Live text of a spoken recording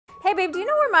Hey, babe, do you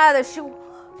know where my other shoe?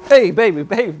 Hey, baby.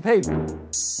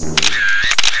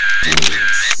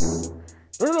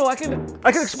 No, I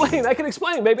can explain,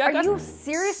 baby. Are you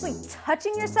seriously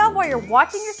touching yourself while you're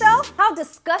watching yourself? How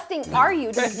disgusting are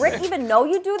you? Does Rick even know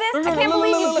you do this? I can't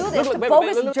believe you do this to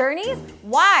Bogus Journeys.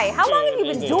 Why? How long have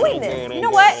you been doing this? You know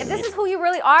what? If this is who you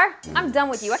really are, I'm done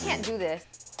with you. I can't do this.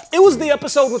 It was the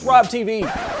episode with Rob TV.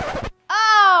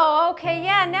 Oh, okay,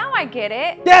 yeah, now I get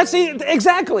it. Yeah, see,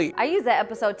 exactly. I use that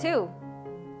episode too.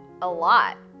 A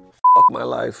lot. Fuck my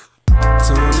life.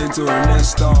 Tune into an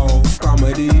install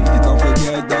comedy. Don't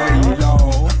forget the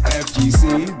EVO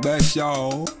FGC best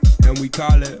show, and we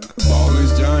call it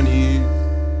Bogus Journey.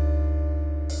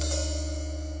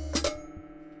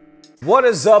 What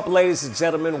is up, ladies and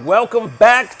gentlemen? Welcome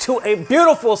back to a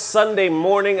beautiful Sunday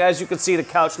morning. As you can see, the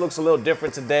couch looks a little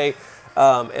different today.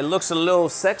 It looks a little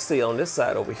sexy on this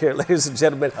side over here, ladies and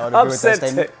gentlemen.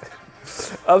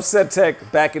 Upset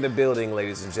Tech back in the building,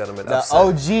 ladies and gentlemen. The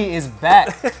OG is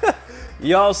back.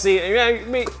 Y'all see,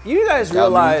 you guys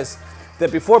realize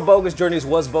that before Bogus Journeys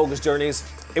was Bogus Journeys,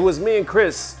 it was me and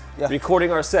Chris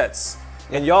recording our sets.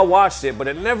 And y'all watched it, but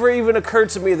it never even occurred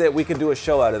to me that we could do a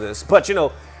show out of this. But you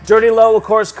know, Dirty Low, of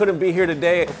course, couldn't be here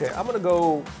today. Okay, I'm gonna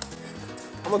go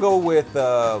with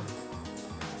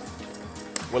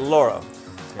Laura.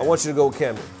 I want you to go with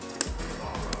Cammy.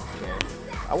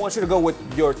 I want you to go with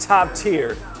your top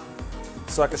tier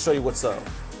so I can show you what's up.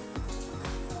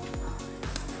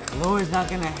 Laura's not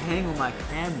gonna hang with my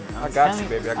Cammy. I got you,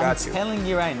 baby. I got you. I'm telling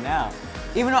you right now.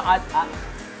 Even though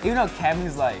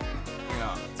Cammy's like, you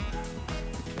know,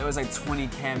 there was like 20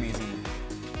 Cammys in it.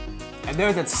 If there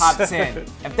was a top 10,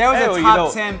 if there was a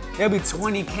top 10, there'd be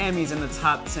 20 Cammys in the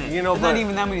top 10. You know, there's not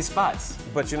even that many spots.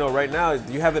 But you know, right now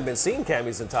you haven't been seeing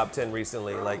Cammys in top 10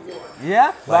 recently, like.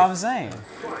 Yeah, that's what I'm saying.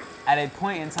 At a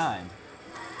point in time,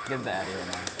 get that out of here,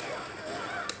 man.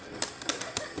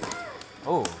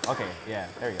 Oh, okay, yeah,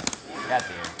 there we go. Got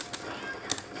there.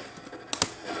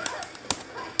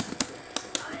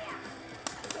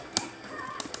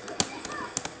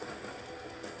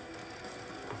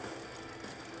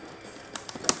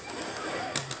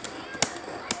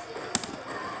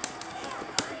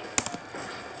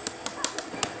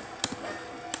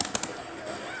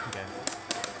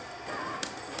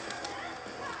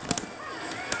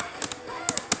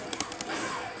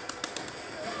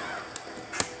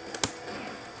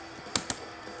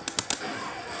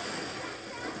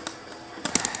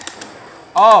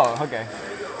 Oh, okay.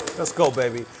 Let's go,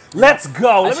 baby. Let's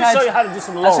go. Let me show you how to do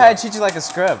some Laura. I tried to treat you like a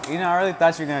scrub. You know, I really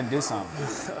thought you were gonna do something.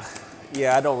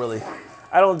 Yeah, I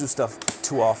don't do stuff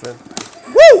too often.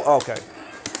 Woo! Okay.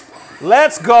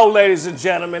 Let's go, ladies and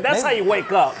gentlemen. That's how you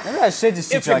wake up. Maybe I should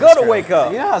just treat if you you're like a gonna wake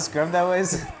up. You know how scrub that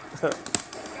was?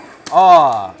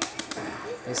 Oh.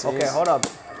 Okay, hold up.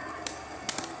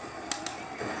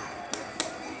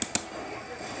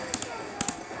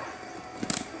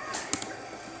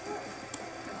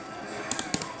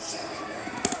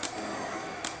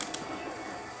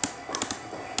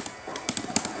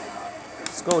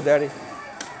 Let's go, Daddy.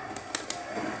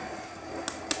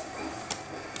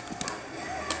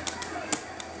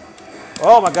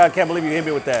 Oh my God, I can't believe you hit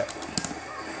me with that.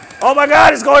 Oh my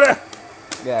God, it's going to.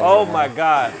 Oh my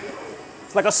God.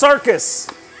 It's like a circus.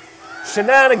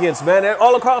 Shenanigans, man. They're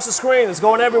all across the screen. It's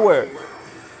going everywhere.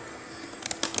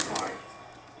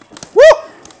 Woo!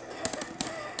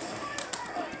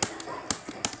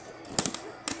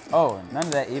 Oh, none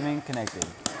of that even connected.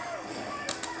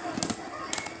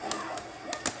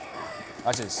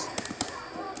 Watch this.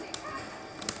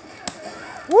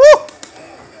 Woo!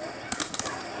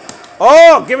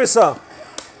 Oh, give me some.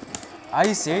 Are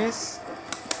you serious?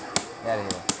 Get out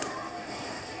of here.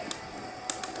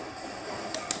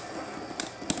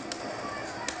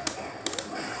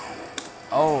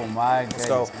 Oh my goodness.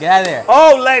 Let's go. Get out of there.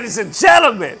 Oh, ladies and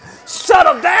gentlemen, shut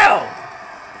them down.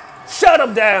 Shut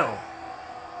them down.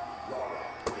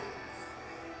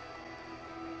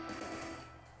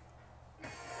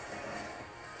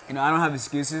 You know, I don't have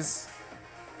excuses,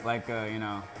 like, you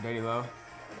know, Dirty Low,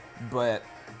 but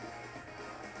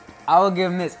I will give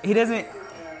him this. He doesn't,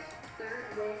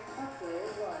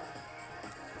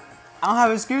 I don't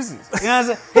have excuses. You know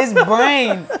what I'm saying? His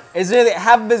brain is really,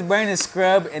 half of his brain is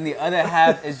scrub and the other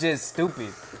half is just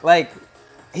stupid. Like,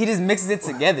 he just mixes it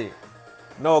together.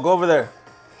 No, go over there.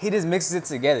 He just mixes it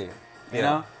together, you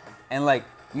know? And like,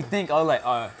 you think, oh, like,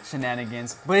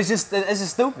 shenanigans, but it's just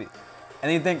stupid. And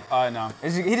then you think, oh no,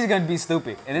 he's just gonna be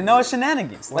stupid. And then no, it's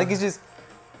shenanigans. Like, it's just,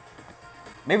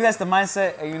 maybe that's the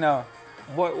mindset, you know.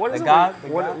 What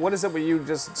is it with you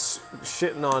just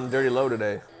shitting on Dirty Low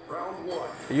today?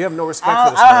 You have no respect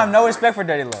for this I don't have no respect for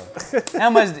Dirty Low.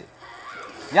 How much?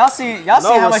 Y'all see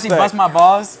how much he busts my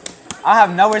balls? I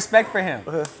have no respect for him.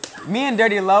 Me and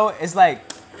Dirty Low, it's like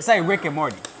Rick and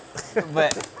Morty.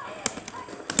 But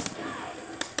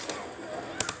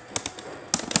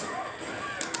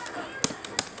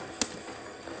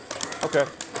okay.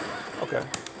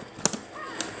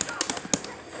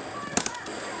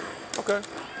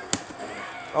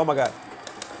 Oh my God.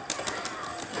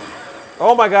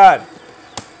 Oh my God.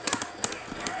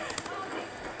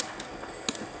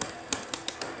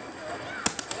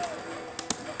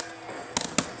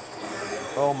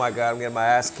 Oh my God, I'm getting my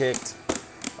ass kicked.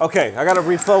 Okay, I gotta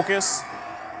refocus.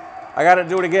 I gotta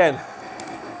do it again.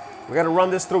 We gotta run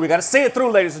this through. We gotta see it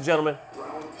through, ladies and gentlemen.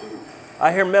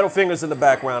 I hear Metal Fingers in the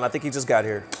background. I think he just got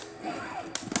here.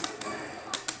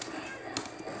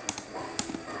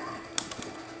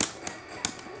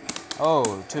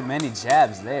 oh, too many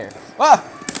jabs there. Ah!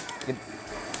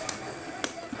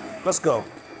 Let's go.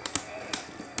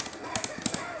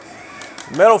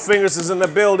 Metal Fingers is in the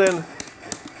building.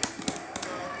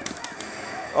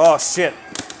 Oh shit.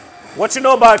 What you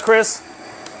know about it, Chris?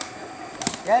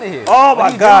 Get out of here. Oh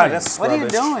my God, that's What are you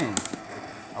rubbish. doing?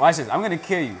 Watch this. I'm gonna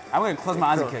kill you. I'm gonna close my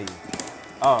eyes and kill you.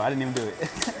 Oh, I didn't even do it.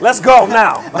 Let's go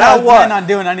now. What I Now was what? planning on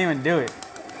doing, I didn't even do it.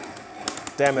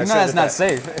 Damn it. You know that's not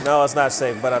safe. No, it's not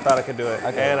safe, but I thought I could do it.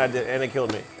 Okay. And I did, and it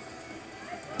killed me.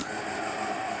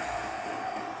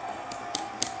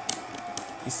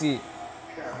 You see,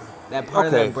 that part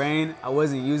of that brain I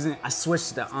wasn't using, I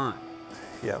switched to on.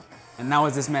 Yeah. And that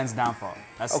was this man's downfall.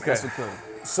 That's what killed him.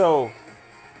 So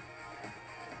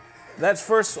that's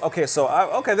first. Okay, so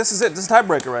this is it. This is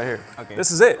tiebreaker right here. Okay.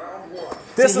 This is it.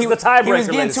 This is the tiebreaker. He was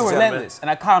getting ladies too and gentlemen. relentless, and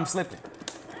I caught him slipping.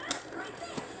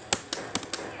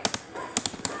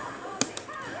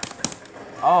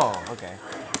 Oh, okay.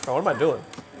 Oh, what am I doing?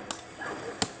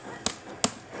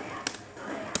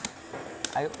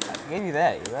 I gave you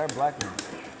that. You are blocking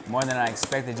more than I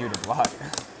expected you to block.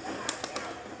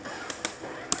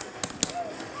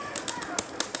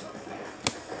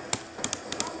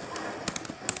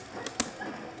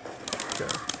 Okay.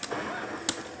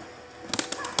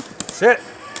 Shit.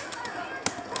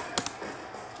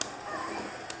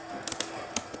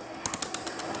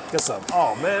 Get some.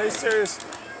 Oh man, are you serious?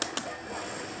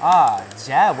 Ah,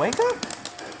 jab, wake up?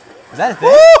 Is that a thing?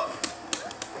 Woo!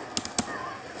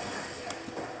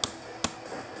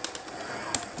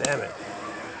 Damn it.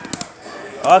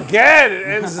 Again, it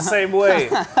ends the same way.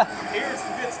 Here's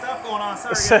some good stuff going on.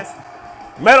 Sorry, guys.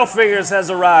 Metal Fingers has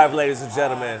arrived, ladies and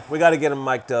gentlemen. We got to get him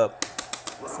mic'd up.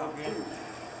 What's up, man?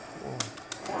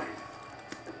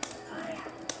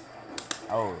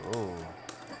 Oh, ooh.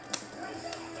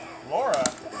 Laura.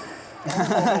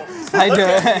 How you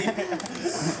doing?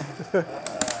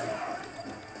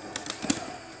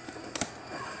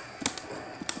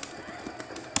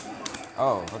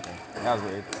 Oh, okay. That was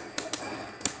weird.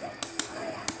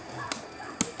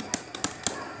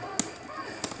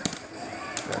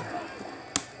 Okay.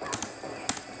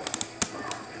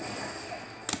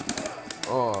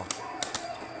 Oh.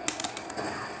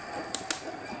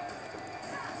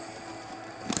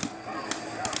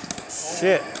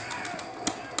 Shit.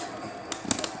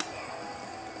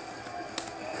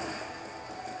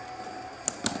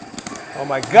 Oh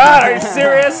my God, are you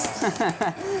serious?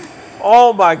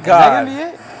 Oh my God. Is that gonna be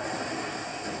it?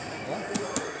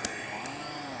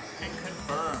 It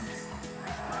confirms.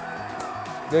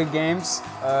 Good games.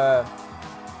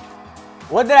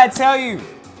 What did I tell you?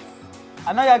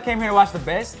 I know y'all came here to watch the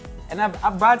best, and I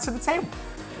brought it to the table.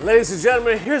 Ladies and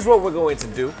gentlemen, here's what we're going to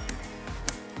do.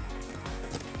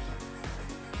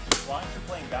 Why aren't you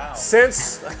playing Gal?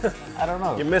 Since I don't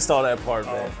know. you missed all that part,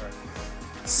 man. Oh, sorry.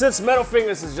 Since Metal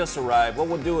Fingers has just arrived, what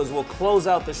we'll do is we'll close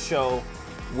out the show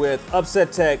with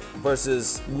Upset Tech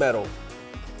versus Metal.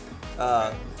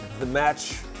 The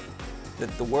match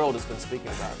that the world has been speaking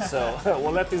about. So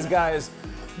we'll let these guys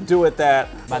do it that.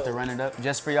 About to run it up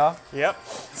just for y'all. Yep.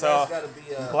 So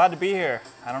glad to be here.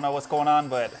 I don't know what's going on,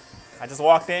 but I just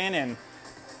walked in and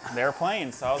they were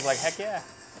playing, so I was like, heck yeah.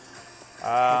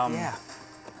 Yeah.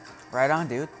 Right on,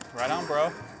 dude. Right on,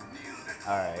 bro.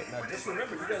 All right. Now just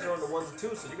remember, you guys are on the 1s and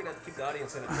 2s, so you're gonna have to keep the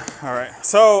audience in it. All right.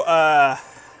 So,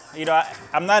 you know,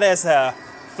 I'm not as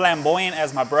flamboyant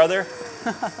as my brother,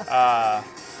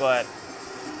 but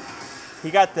he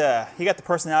got the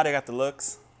personality, I got the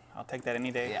looks. I'll take that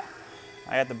any day. Yeah.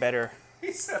 I got the better.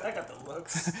 He said, "I got the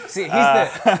looks." See,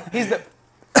 he's the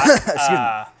excuse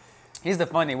me. He's the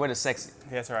funny. We're the sexy.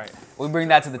 That's right. We bring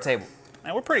that to the table.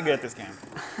 And we're pretty good at this game.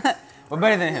 We're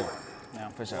better than him. Yeah.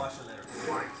 For sure.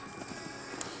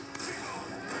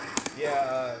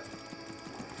 Yeah.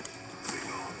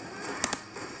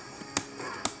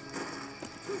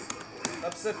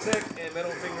 Upset Tech and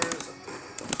Metal Fingers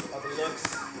are the looks.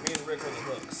 Me and Rick are the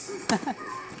hooks.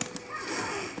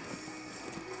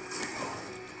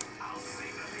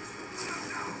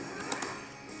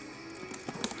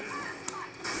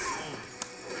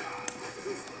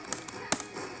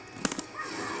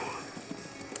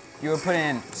 You were putting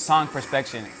in song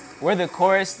perspective. We're the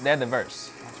chorus, they're the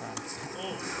verse. That's right.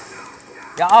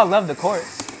 Y'all all love the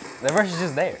chorus. The verse is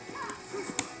just there.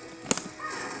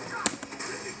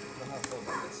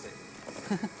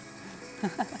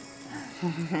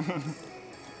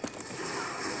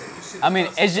 I mean,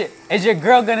 is your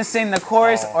girl gonna sing the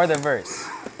chorus or the verse?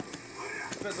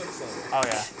 Depends on the song. Oh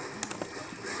yeah.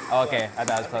 Oh, okay, I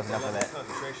thought I was close enough for that.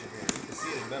 Concentration here. You can see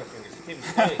it in Metal Fingers. You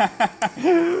can't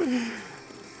even explain.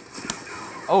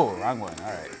 Oh, wrong one.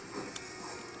 All right.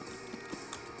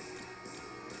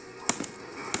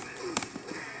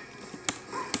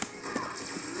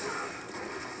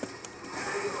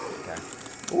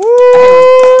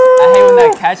 I hate when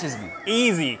that catches me.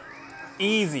 Easy.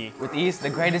 Easy. With ease, the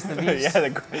greatest of ease. Yeah,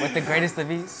 with the greatest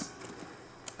of ease.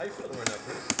 How you feeling right now,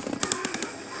 Chris?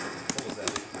 What was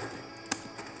that?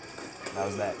 That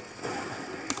was that.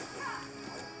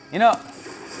 You know,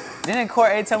 didn't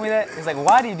Core A tell me that? He's like,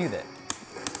 why do you do that?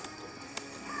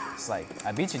 It's like,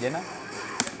 I beat you, didn't I?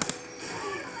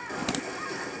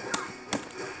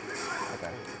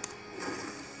 Okay.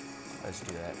 Let's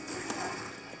do that.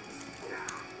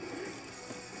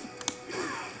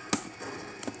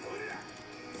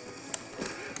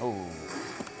 Oh.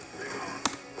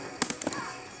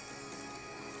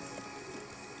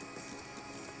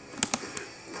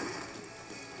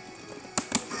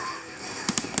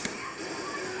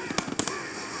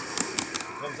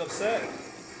 Comes upset.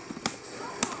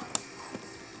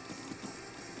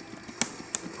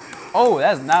 Oh,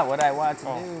 that's not what I want to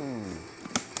do.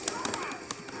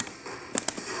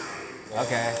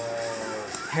 Okay.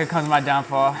 Here comes my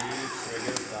downfall.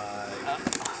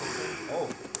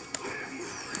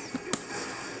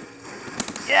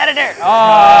 Get out of there! Oh,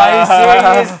 are you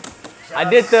serious? I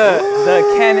did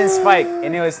the cannon spike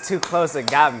and it was too close, it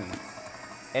got me.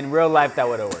 In real life, that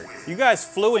would have worked. You guys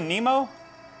flew in Nemo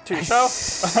to your show?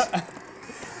 Is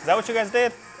that what you guys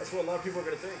did? That's what a lot of people are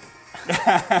going to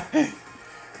think.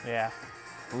 Yeah.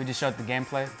 We just showed the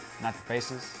gameplay, not the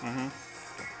faces. Now,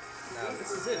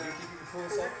 this is it. You think you can pull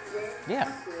this off?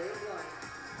 Yeah.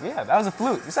 Yeah, that was a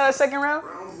fluke. You saw that second round?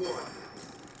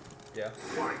 Yeah.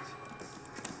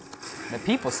 The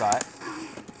people saw it.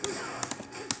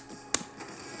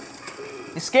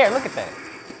 You're scared, look at that.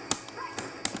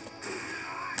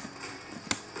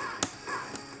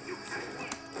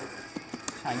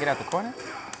 Trying to get out the corner?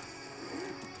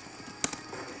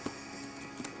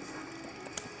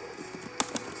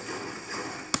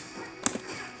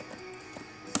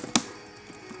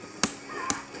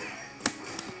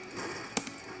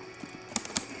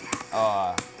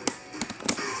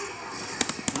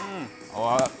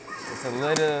 Oh, it's a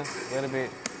little bit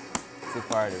too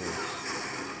far to reach.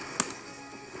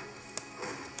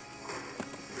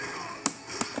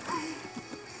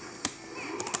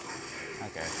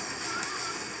 Okay.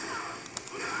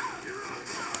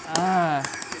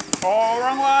 Oh,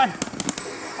 wrong one.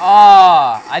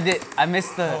 Oh, I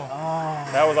missed the. Oh.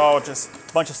 That was all just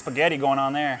a bunch of spaghetti going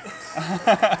on there.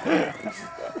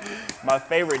 My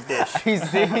favorite dish. Are you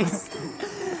serious?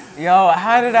 Yo,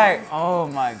 how did I? Oh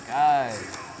my god.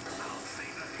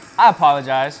 I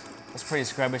apologize. That's pretty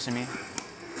scrubbish of me.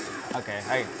 Okay,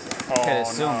 I could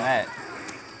assume that.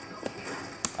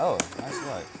 Oh, nice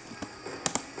luck.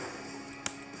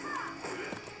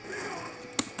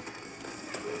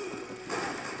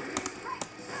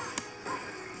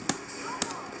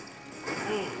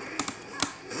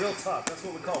 Real talk. That's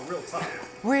what we call real talk.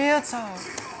 Real talk.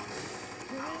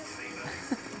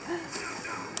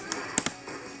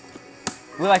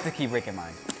 We like to keep Rick in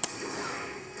mind.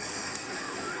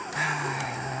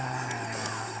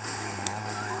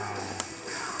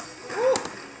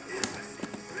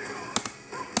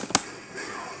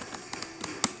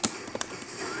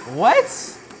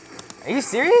 What? Are you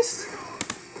serious?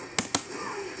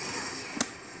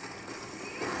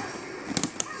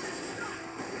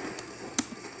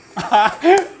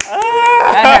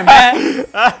 Man.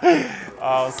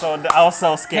 I was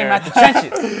so scared. Came out the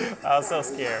trenches. I was so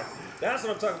scared. That's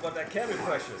what I'm talking about, that cabin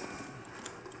question.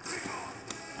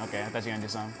 Okay, I thought you were gonna do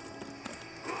something.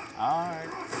 Alright.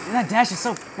 And that dash is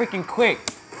so freaking quick.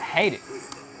 I hate it.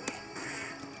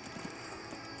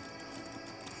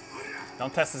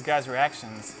 Don't test this guy's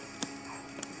reactions.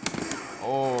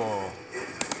 Oh.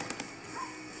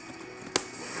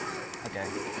 Okay.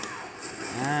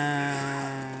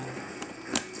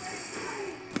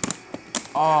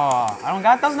 Oh, Oh, I don't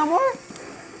got those no more?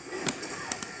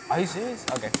 Are you serious?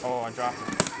 Okay. Oh, I dropped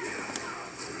it.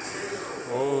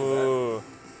 Ooh.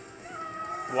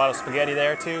 A lot of spaghetti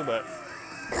there too, but.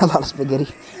 A lot of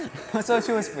spaghetti. What's up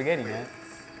with spaghetti, man?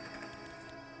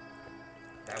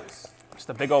 That was Just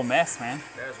a big old mess, man.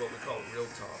 That's what we call real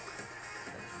talk.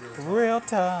 That's Real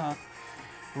talk.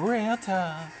 Real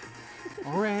talk.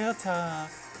 Real talk.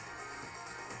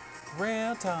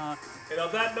 Real talk. And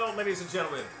on that note, ladies and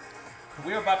gentlemen,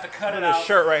 we're about to cut it Look at out. this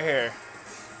shirt right here.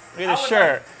 Look at this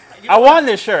shirt. Like, you know I what? won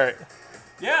this shirt.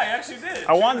 Yeah, I actually did.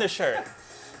 I won this shirt.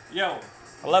 Yo,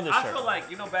 I love this I shirt. feel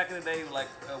like, you know, back in the day, like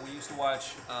we used to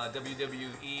watch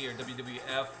WWE or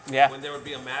WWF when there would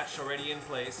be a match already in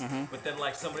place, but then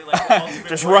like somebody like the Ultimate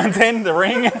Just Warrior, runs in the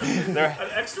ring. an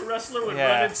extra wrestler would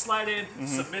run in, slide in,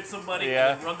 submit somebody,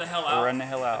 and then run the hell out. Run the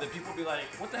hell out. And then people would be like,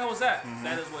 what the hell was that?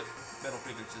 That is what Metal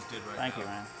Figures just did right Thank now. you,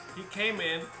 man. He came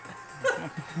in.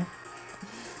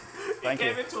 Thank you.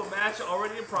 Came into a match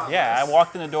already in progress. Yeah, I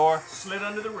walked in the door. Slid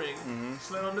under the ring,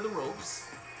 slid under the ropes,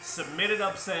 submitted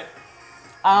upset.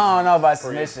 I don't know about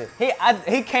submission.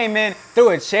 He came in through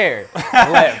a chair.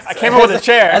 Left. I came in with a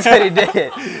chair. That's what he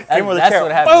did. Came with a That's chair.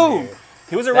 what happened. Boom! Here.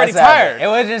 He was already That's tired. happened. It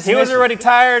was just he was submission. already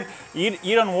tired.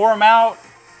 You done wore him out.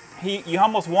 You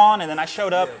almost won, and then I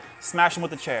showed up, smashed him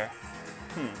with the chair.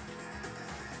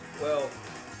 Well,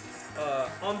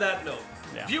 on that note,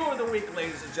 Viewer of the Week,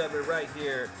 ladies and gentlemen, right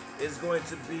here is going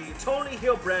to be Tony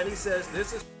Hillbrand. He says,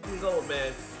 this is gold,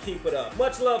 man. Keep it up.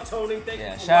 Much love, Tony. Thank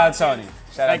you for shout out watching. Tony.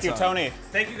 Thank you, Tony.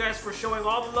 Thank you guys for showing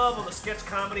all the love on the sketch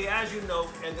comedy, as you know,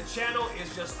 and the channel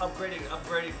is just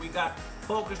upgrading. We got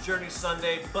Bogus Journey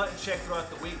Sunday, button check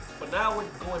throughout the week, but now we're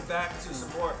going back to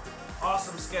some more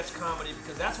awesome sketch comedy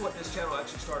because that's what this channel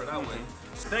actually started out with.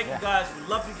 So thank you guys. We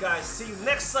love you guys. See you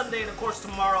next Sunday and of course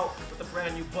tomorrow with a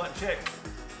brand new button check.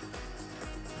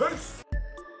 Peace.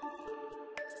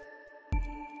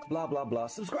 Blah, blah, blah.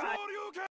 Subscribe.